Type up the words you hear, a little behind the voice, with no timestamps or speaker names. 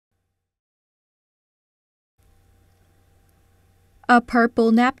A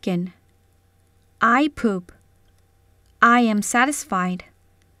purple napkin. I poop. I am satisfied.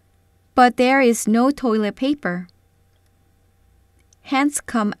 But there is no toilet paper. Hands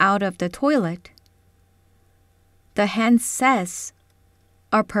come out of the toilet. The hand says,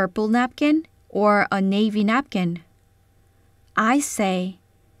 a purple napkin or a navy napkin? I say,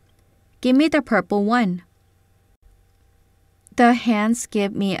 give me the purple one. The hands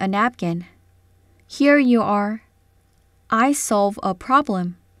give me a napkin. Here you are. I solve a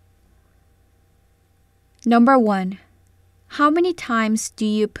problem. Number 1. How many times do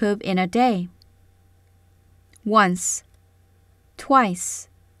you poop in a day? Once, twice,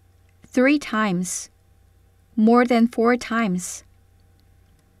 3 times, more than 4 times.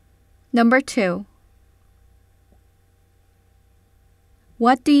 Number 2.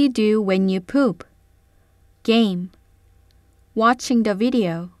 What do you do when you poop? Game, watching the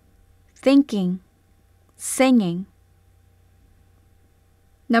video, thinking, singing.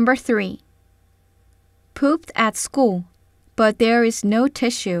 Number 3. Pooped at school, but there is no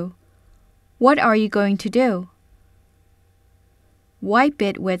tissue. What are you going to do? Wipe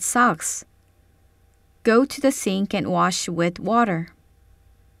it with socks. Go to the sink and wash with water.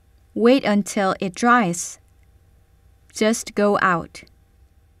 Wait until it dries. Just go out.